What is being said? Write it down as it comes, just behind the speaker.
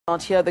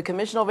Out here, the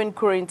Commission of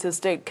Inquiry into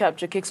State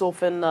Capture kicks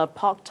off in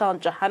Parktown,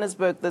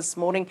 Johannesburg this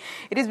morning.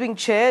 It is being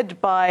chaired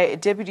by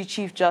Deputy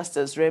Chief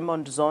Justice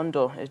Raymond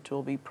Zondo. It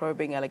will be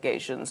probing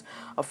allegations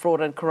of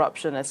fraud and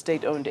corruption at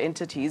state-owned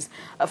entities.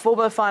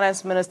 Former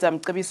Finance Minister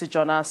Mcebisi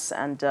Jonas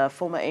and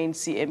former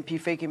ANC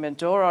MP Feki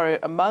Mentor are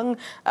among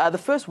the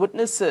first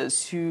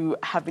witnesses who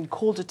have been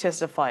called to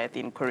testify at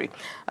the inquiry.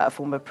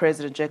 Former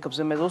President Jacob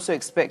Zuma is also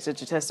expected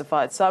to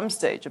testify at some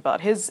stage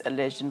about his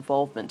alleged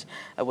involvement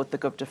with the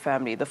Gupta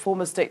family. The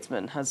former statesman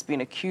has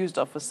been accused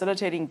of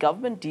facilitating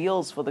government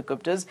deals for the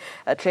Guptas,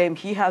 a claim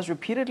he has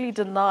repeatedly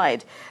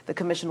denied. The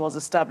commission was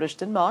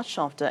established in March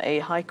after a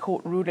High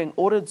Court ruling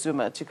ordered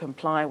Zuma to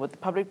comply with the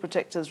Public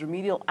Protector's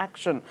remedial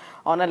action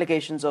on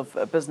allegations of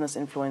business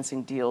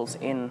influencing deals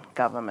in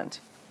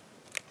government.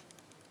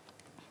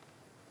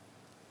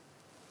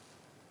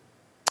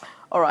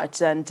 All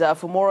right, and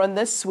for more on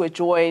this, we're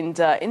joined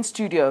in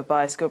studio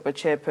by Scopa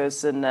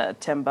chairperson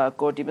Themba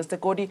Godi. Mr.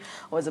 Godi,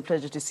 always a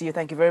pleasure to see you.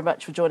 Thank you very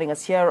much for joining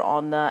us here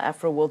on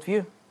Afro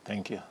Worldview.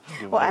 Thank you.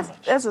 Thank you well,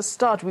 as a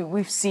start,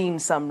 we've seen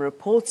some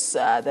reports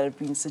that have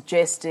been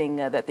suggesting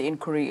that the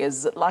inquiry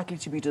is likely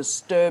to be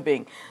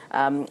disturbing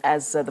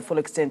as the full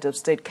extent of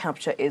state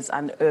capture is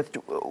unearthed.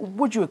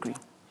 Would you agree?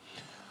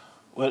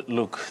 Well,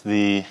 look,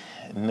 the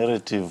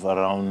narrative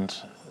around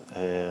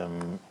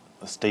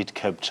state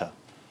capture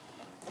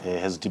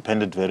has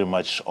depended very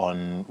much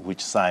on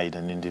which side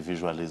an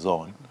individual is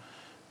on.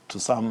 To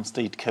some,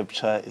 state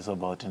capture is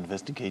about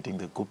investigating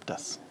the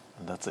Guptas,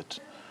 and that's it.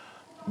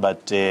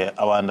 But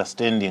our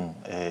understanding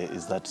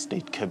is that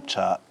state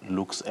capture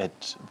looks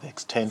at the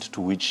extent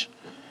to which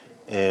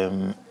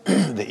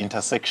the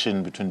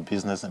intersection between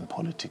business and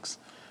politics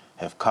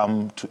have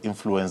come to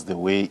influence the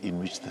way in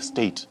which the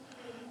state,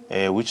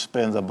 which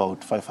spends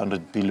about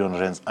 500 billion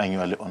rands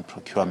annually on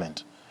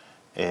procurement,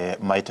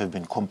 might have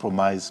been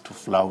compromised to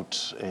flout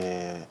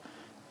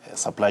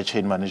supply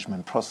chain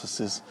management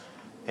processes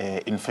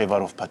in favor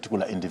of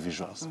particular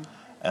individuals.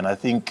 And I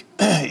think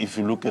if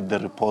you look at the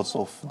reports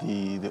of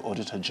the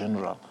Auditor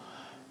General,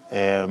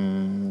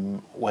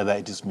 whether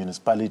it is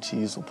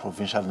municipalities or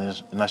provincial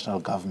national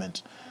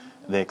government,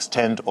 the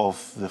extent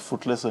of the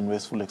fruitless and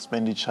wasteful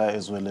expenditure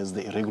as well as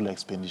the irregular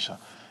expenditure,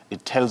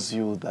 it tells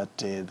you that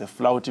the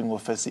flouting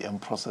of SEM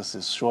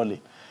processes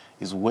surely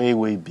is way,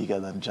 way bigger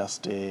than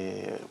just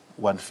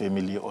one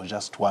family or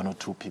just one or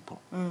two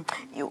people.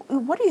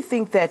 What do you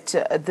think that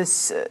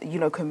this,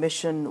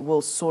 commission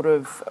will sort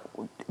of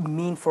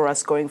mean for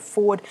us going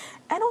forward?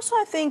 And also,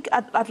 I think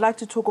I'd like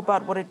to talk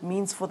about what it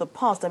means for the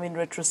past. I mean,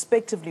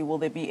 retrospectively, will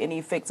there be any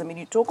effects? I mean,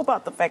 you talk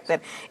about the fact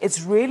that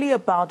it's really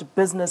about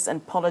business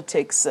and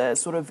politics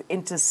sort of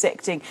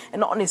intersecting and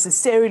not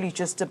necessarily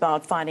just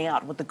about finding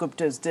out what the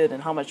Guptas did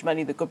and how much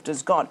money the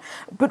Guptas got.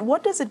 But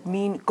what does it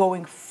mean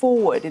going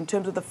forward in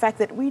terms of the fact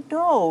that we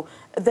know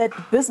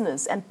that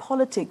business and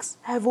politics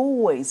have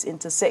always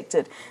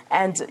intersected,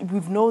 and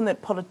we've known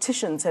that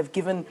politicians have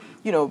given,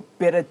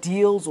 better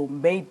deals or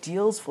made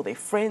deals for their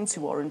friends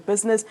who are in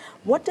business?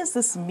 What does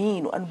this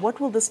mean, and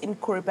what will this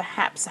inquiry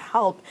perhaps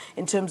help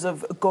in terms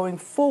of going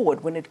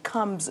forward when it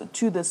comes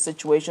to this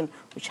situation,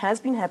 which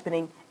has been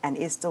happening and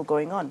is still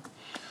going on?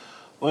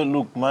 Well,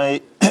 look, my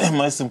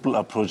simple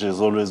approach has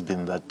always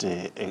been that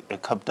a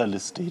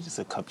capitalist state is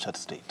a captured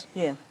state.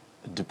 Yeah.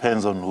 It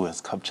depends on who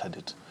has captured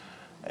it.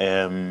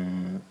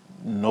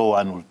 No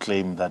one will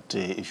claim that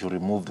if you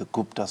remove the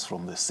Guptas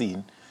from the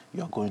scene,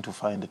 you are going to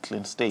find a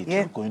clean state. Yeah.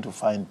 You're going to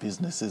find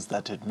businesses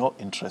that had no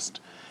interest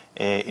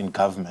in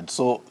government.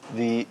 So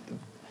the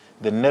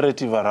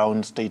narrative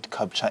around state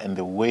capture and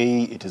the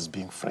way it is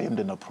being framed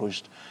and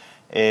approached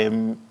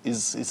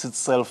is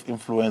itself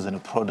influenced and a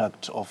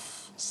product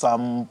of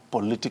some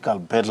political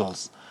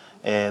battles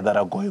that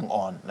are going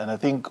on. And I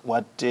think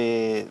what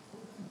Deputy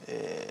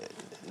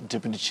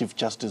Chief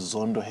Justice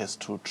Zondo has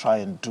to try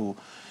and do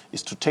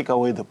is to take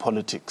away the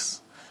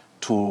politics,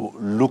 to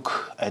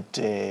look at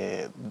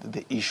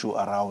the issue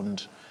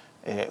around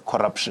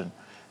corruption.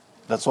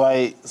 That's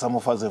why some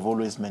of us have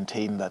always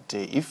maintained that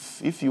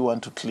if you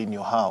want to clean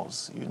your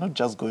house, you're not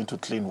just going to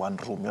clean one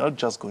room. You're not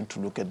just going to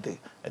look at the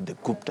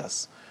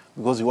Guptas.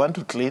 Because you want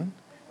to clean,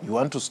 you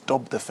want to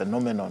stop the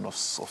phenomenon of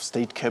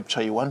state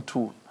capture, you want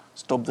to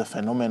stop the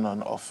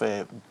phenomenon of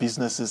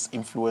businesses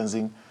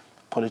influencing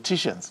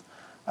politicians.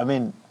 I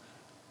mean,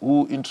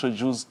 who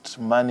introduced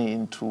money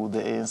into the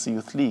ANC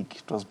Youth League?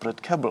 It was Brett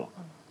Kebble.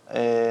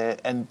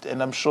 And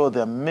I'm sure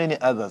there are many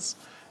others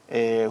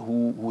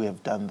who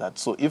have done that.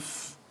 So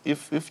if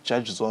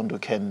Judge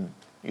Zondo can,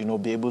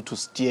 be able to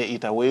steer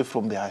it away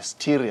from the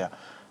hysteria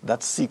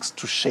that seeks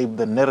to shape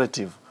the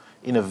narrative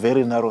in a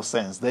very narrow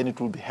sense, then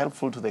it will be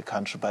helpful to the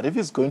country. But if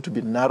it's going to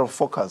be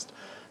narrow-focused,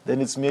 then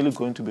it's merely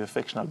going to be a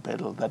factional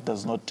battle that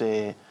does not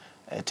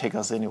take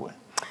us anywhere.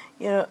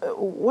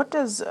 What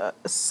does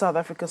South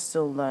Africa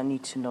still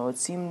need to know? It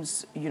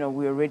seems, we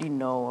already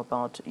know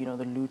about,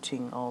 the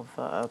looting of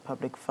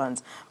public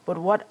funds, but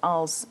what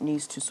else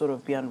needs to sort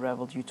of be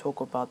unraveled? You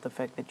talk about the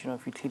fact that, if you're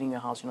cleaning your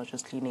house, you're not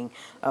just cleaning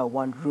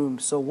one room.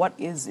 So what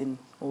is in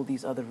all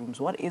these other rooms?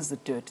 What is the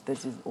dirt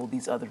that is all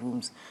these other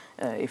rooms,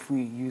 if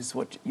we use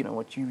what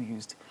you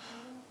used?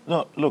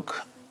 No,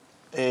 look,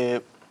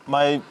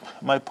 my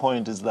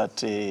point is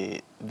that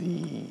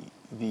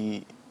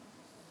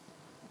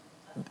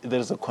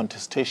there's a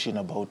contestation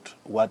about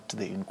what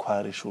the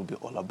inquiry should be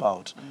all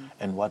about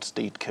and what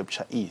state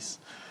capture is.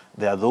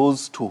 There are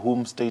those to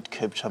whom state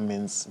capture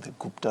means the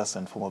Guptas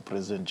and former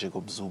President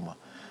Jacob Zuma.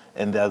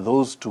 And there are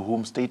those to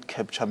whom state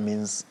capture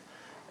means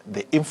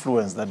the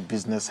influence that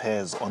business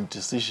has on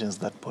decisions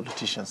that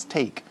politicians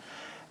take.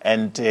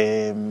 And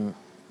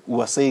we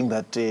were saying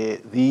that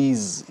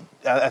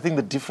I think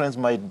the difference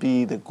might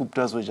be the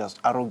Guptas were just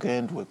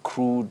arrogant, were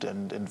crude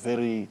and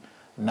very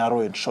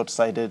narrow and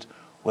short-sighted,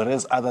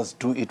 whereas others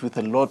do it with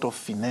a lot of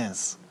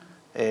finesse.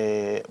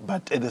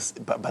 But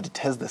it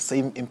has the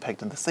same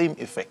impact and the same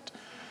effect.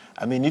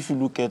 I mean, if you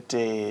look at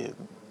the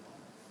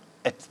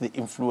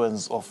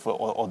influence of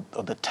or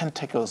the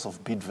tentacles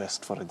of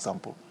Bidvest, for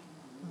example.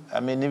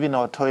 I mean, even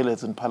our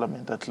toilets in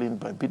Parliament are cleaned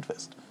by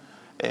Bidvest.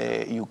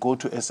 You go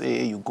to SAA,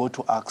 you go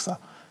to AXA.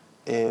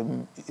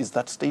 Is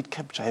that state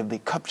capture? Have they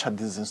captured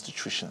these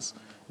institutions?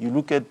 You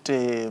look at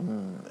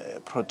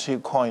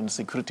Protecoin,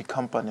 security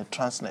company,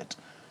 Transnet.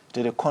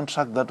 Did a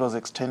contract that was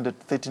extended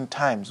 13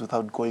 times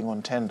without going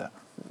on tender.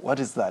 What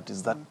is that?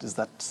 Is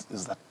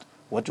that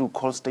what you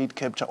call state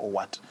capture or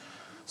what?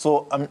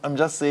 So I'm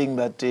just saying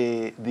that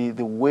the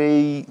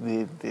way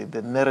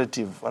the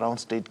narrative around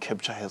state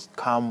capture has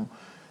come,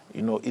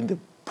 in the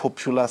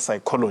popular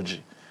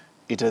psychology,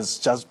 it has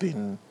just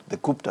been the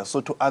Gupta.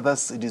 So to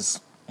others, it is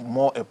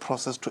more a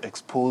process to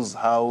expose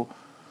how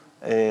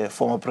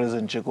former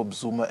President Jacob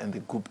Zuma and the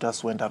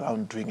Guptas went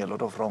around doing a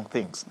lot of wrong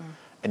things.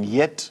 And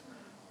yet,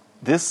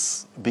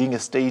 this being a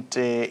state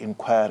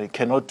inquiry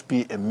cannot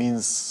be a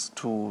means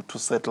to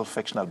settle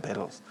factional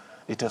battles.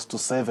 It has to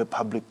serve a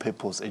public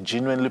purpose, a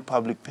genuinely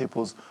public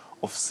purpose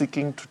of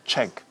seeking to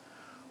check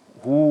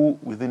who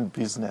within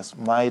business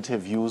might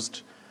have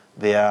used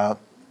their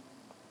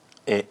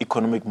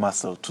economic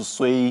muscle to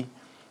sway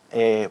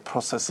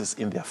processes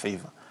in their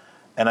favor.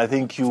 And I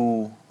think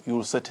you'll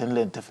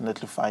certainly and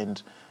definitely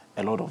find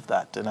a lot of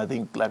that. And I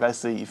think, like I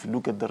say, if you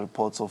look at the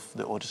reports of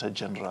the Auditor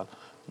General,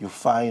 you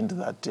find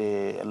that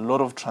a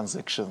lot of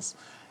transactions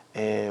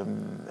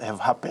have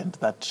happened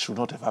that should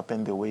not have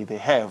happened the way they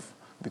have,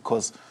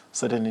 because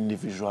certain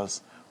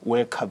individuals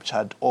were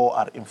captured or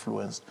are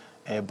influenced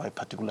by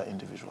particular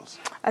individuals.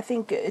 I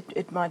think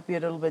it might be a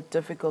little bit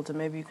difficult, and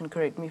maybe you can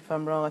correct me if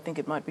I'm wrong. I think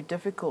it might be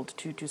difficult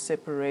to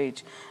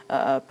separate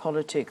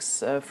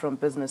politics from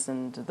business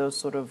and those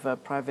sort of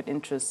private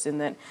interests, in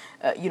that,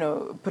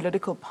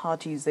 political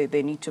parties,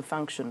 they need to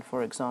function,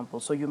 for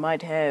example. So you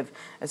might have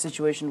a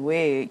situation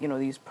where,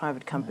 these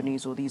private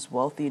companies or these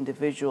wealthy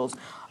individuals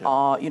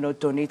are,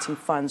 donating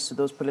funds to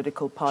those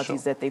political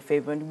parties that they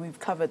favor. And we've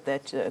covered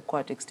that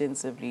quite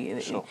extensively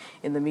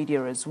in the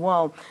media as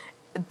well.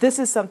 This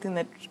is something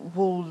that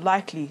will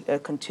likely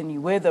continue,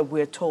 whether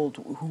we're told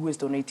who is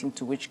donating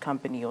to which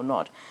company or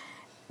not.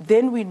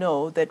 Then we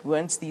know that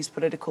once these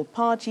political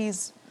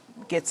parties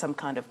get some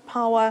kind of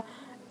power,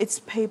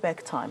 it's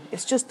payback time.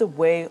 It's just a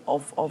way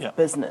of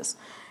business.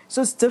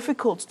 So it's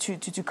difficult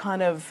to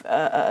kind of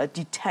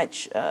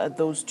detach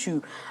those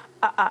two.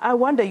 I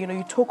wonder,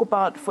 you talk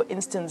about, for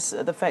instance,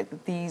 the fact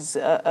that these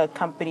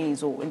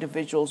companies or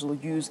individuals will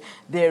use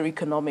their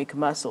economic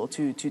muscle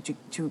to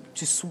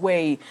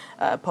sway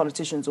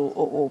politicians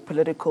or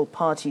political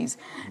parties,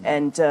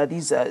 and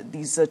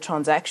these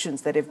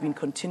transactions that have been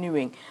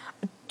continuing.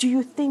 Do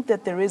you think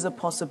that there is a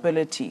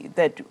possibility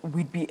that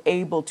we'd be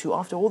able to,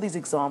 after all these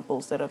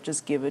examples that I've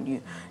just given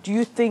you, do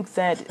you think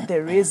that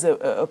there is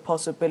a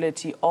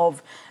possibility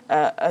of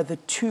the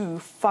two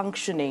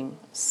functioning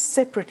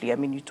separately? I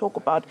mean, you talk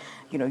about,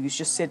 you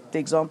just said the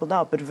example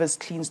now, but if it's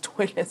cleans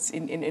toilets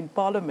in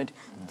Parliament,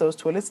 those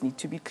toilets need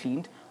to be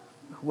cleaned.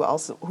 Who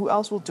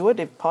else will do it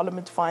if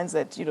Parliament finds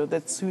that,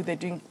 that's who they're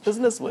doing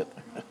business with?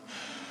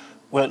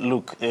 Well,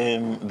 look,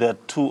 there are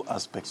two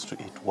aspects to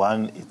it.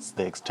 One, it's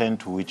the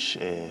extent to which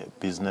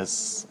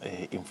business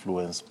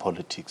influence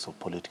politics or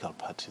political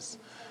parties.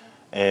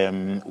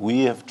 We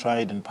have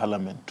tried in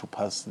Parliament to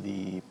pass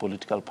the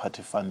Political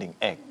Party Funding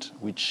Act,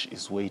 which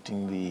is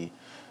waiting the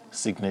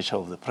signature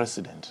of the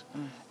President.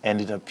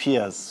 And it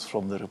appears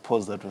from the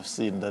reports that we've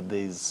seen that there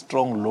is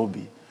strong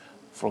lobby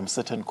from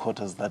certain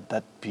quarters that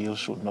that bill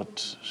should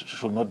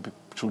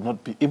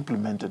not be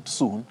implemented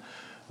soon,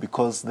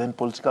 because then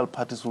political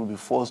parties will be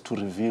forced to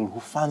reveal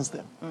who funds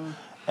them.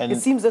 And it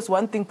seems that's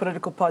one thing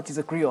political parties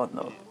agree on,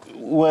 though.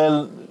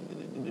 Well,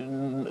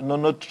 no,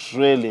 not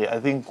really. I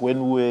think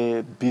when we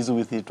were busy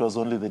with it was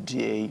only the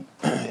DA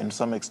and to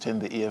some extent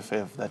the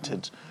EFF that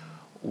had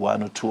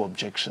one or two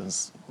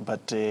objections.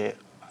 But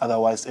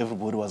otherwise,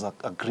 everybody was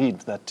agreed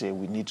that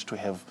we need to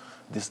have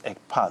this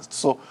act passed.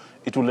 So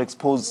it will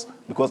expose,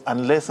 because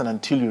unless and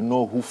until you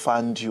know who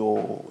fund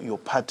your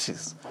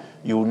parties,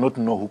 you will not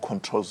know who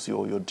controls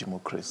your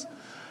democracy.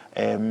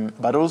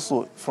 But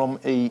also from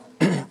a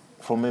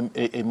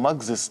a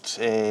Marxist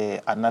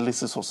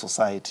analysis of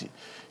society,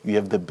 you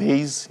have the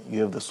base,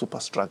 you have the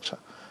superstructure.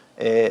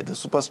 The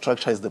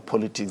superstructure is the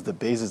politics, the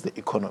base is the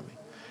economy.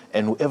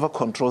 And whoever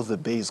controls the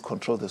base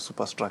controls the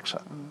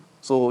superstructure.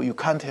 So you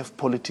can't have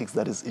politics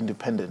that is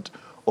independent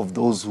of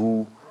those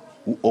who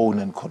own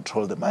and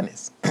control the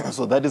monies.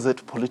 So that is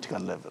at political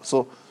level.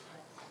 So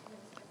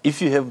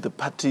if you have the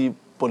Party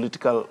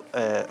Political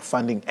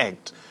Funding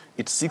Act,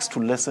 it seeks to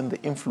lessen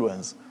the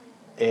influence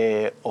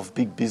of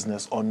big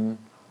business on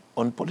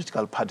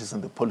political parties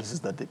and the policies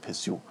that they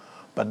pursue.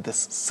 But the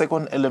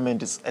second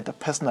element is at a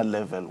personal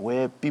level,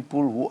 where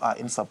people who are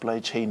in supply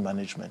chain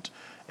management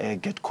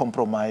get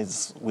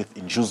compromised with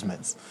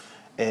inducements.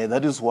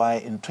 That is why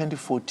in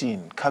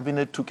 2014,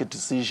 Cabinet took a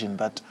decision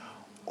that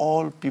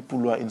all people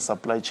who are in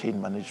supply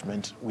chain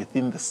management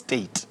within the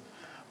state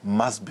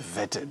must be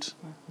vetted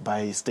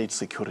by state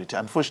security.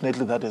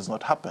 Unfortunately, that has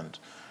not happened.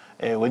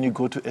 When you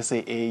go to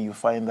SAA, you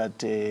find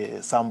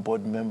that some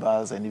board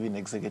members and even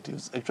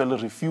executives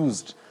actually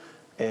refused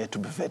to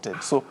be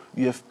vetted. So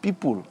you have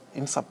people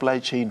in supply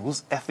chain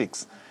whose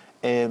ethics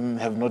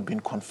have not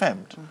been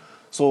confirmed.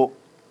 So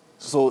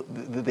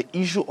the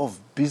issue of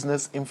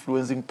business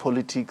influencing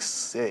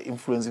politics,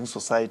 influencing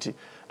society,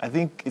 I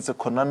think it's a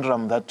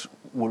conundrum that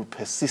will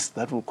persist,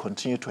 that will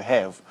continue to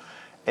have,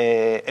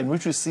 and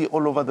which we see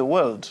all over the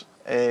world.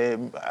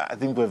 I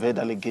think we've had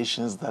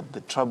allegations that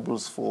the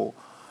troubles for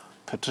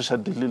Patricia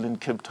de Lille in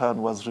Cape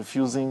Town was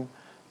refusing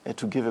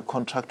to give a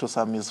contract to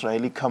some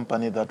Israeli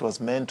company that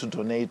was meant to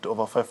donate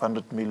over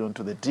 500 million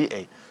to the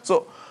DA.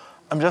 So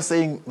I'm just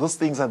saying those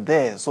things are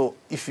there. So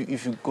if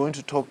you're going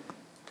to talk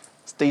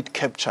state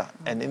capture,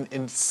 and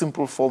in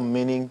simple form,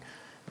 meaning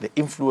the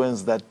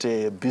influence that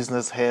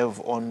business have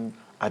on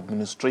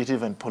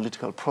administrative and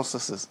political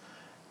processes,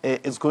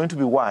 it's going to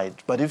be wide.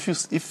 But if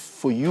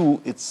for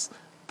you it's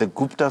the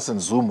Guptas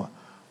and Zuma,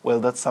 well,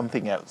 that's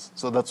something else.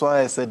 So that's why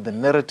I said the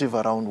narrative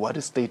around what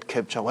is state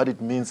capture, what it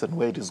means and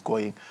where it is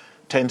going,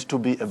 tend to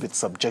be a bit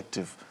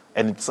subjective.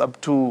 And it's up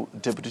to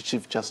Deputy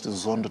Chief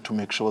Justice Zondo to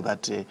make sure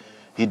that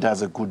he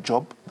does a good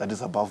job, that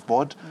is above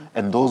board,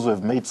 and those who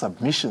have made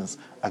submissions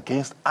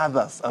against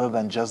others other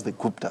than just the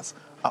Guptas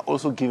are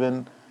also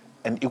given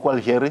an equal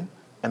hearing,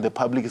 and the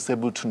public is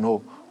able to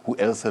know who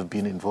else have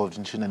been involved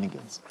in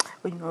shenanigans.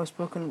 Well, I've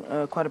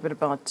spoken quite a bit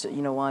about,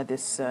 why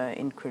this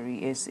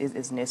inquiry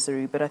is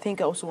necessary, but I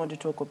think I also want to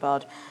talk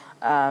about,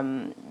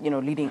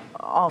 leading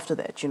after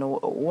that,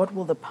 what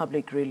will the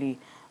public really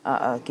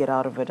get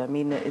out of it? I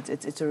mean,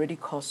 it's already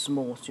costs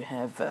more to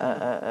have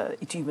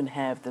to even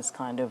have this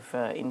kind of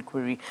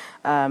inquiry.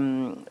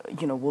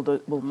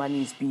 Will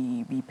monies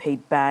be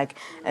paid back,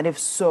 and if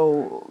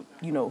so,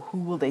 who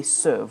will they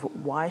serve?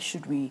 Why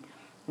should we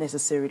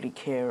necessarily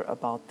care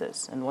about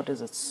this, and what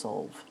does it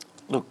solve?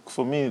 Look,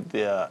 for me,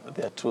 there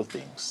are two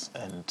things,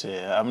 and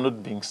I'm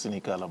not being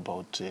cynical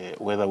about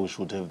whether we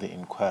should have the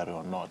inquiry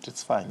or not.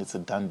 It's fine; it's a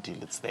done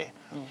deal. It's there.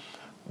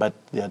 But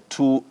there are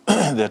two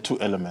there are two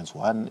elements.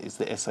 One is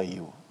the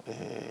SIU,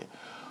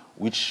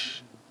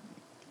 which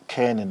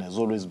can and has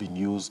always been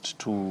used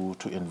to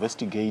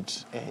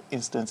investigate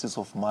instances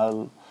of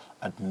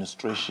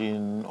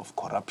maladministration, of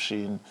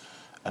corruption,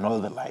 and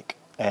all the like.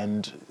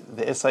 And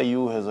the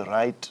SIU has a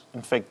right.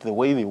 In fact, the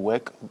way they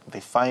work,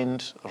 they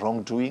find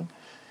wrongdoing.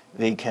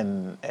 They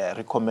can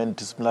recommend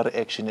disciplinary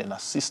action and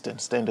assist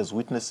and stand as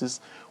witnesses.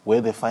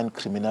 Where they find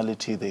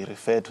criminality, they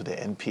refer to the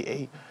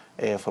NPA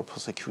for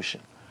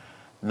prosecution.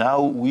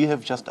 Now, we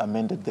have just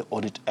amended the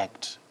Audit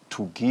Act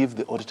to give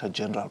the Auditor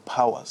General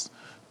powers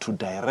to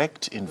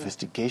direct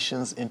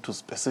investigations into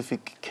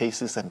specific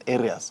cases and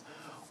areas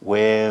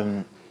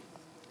where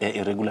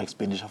irregular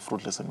expenditure,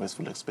 fruitless and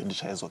wasteful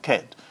expenditure has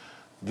occurred.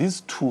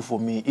 These two, for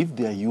me, if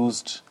they are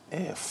used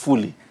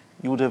fully,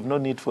 you would have no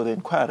need for the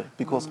inquiry,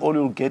 because all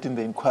you'll get in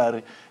the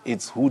inquiry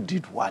is who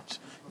did what.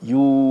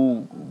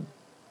 You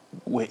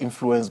were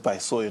influenced by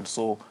so and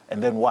so,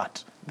 and then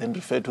what? Then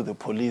refer to the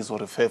police or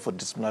refer for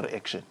disciplinary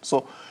action.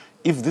 So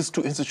if these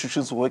two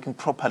institutions were working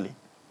properly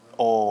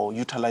or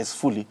utilized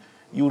fully,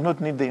 you will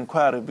not need the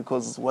inquiry,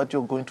 because what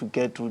you're going to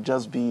get will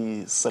just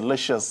be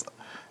salacious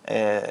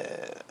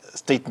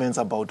statements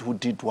about who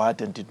did what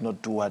and did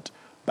not do what.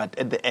 But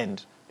at the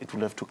end, it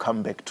will have to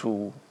come back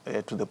to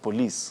the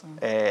police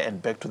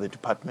and back to the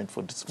department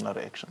for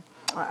disciplinary action.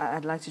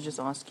 I'd like to just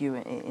ask you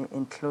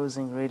in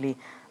closing, really,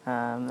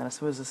 and I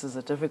suppose this is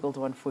a difficult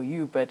one for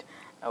you, but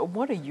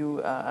what are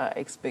you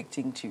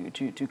expecting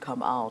to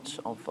come out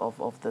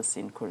of this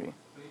inquiry?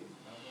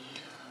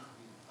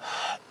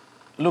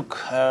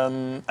 Look,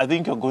 I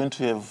think you're going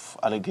to have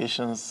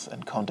allegations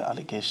and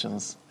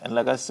counter-allegations. And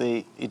like I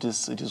say, it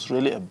is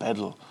really a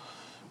battle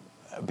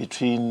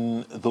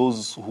between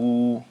those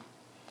who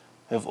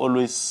have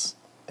always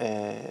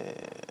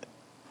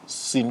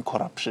seen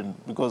corruption.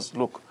 Because,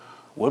 look,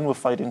 when we're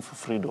fighting for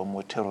freedom,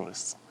 we're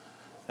terrorists.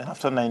 And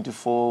after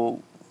 94,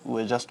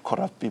 we're just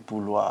corrupt people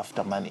who are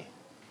after money.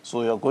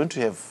 So you're going to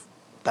have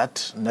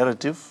that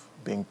narrative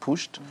being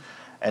pushed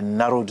and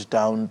narrowed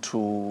down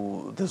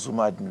to the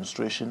Zuma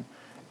administration.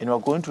 And we're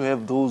going to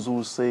have those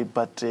who say,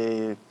 but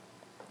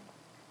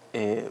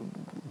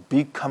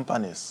big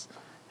companies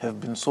have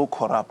been so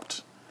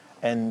corrupt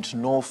and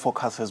no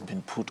focus has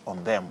been put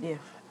on them.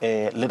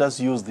 Yeah. Let us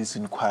use this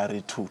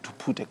inquiry to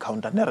put a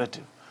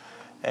counter-narrative.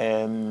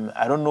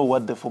 I don't know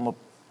what the former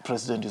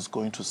president is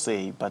going to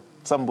say, but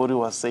somebody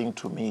was saying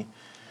to me,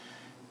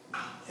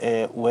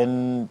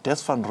 when Des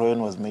van Rooyen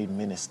was made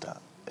minister,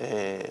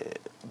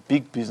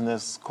 big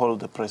business called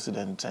the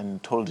president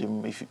and told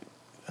him,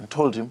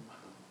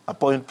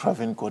 appoint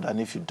Pravin Godi, and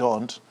if you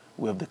don't,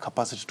 we have the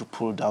capacity to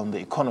pull down the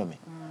economy.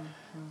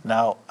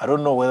 Now, I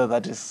don't know whether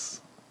that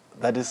is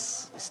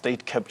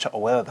state capture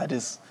or whether that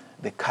is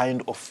the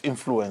kind of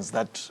influence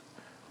that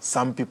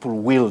some people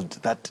wield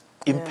that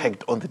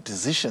impact on the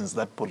decisions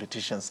that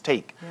politicians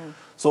take.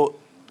 So,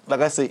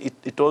 like I say,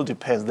 it all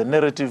depends. The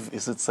narrative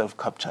is itself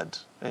captured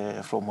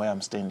from where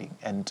I'm standing.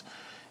 And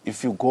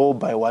if you go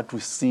by what we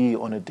see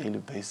on a daily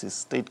basis,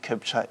 state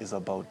capture is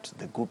about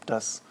the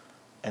Guptas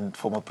and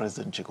former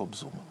President Jacob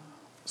Zuma.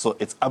 So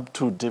it's up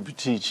to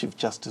Deputy Chief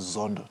Justice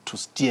Zondo to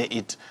steer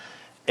it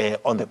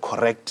on the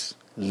correct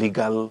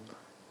legal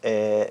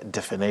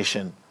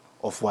definition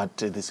of what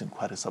this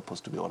inquiry is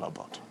supposed to be all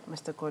about.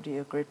 Mr. Godi,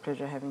 a great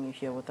pleasure having you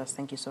here with us.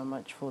 Thank you so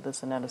much for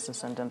this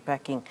analysis and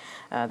unpacking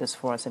this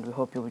for us, and we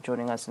hope you'll be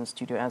joining us in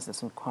studio as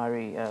this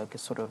inquiry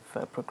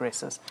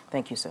progresses.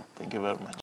 Thank you, sir. Thank you very much.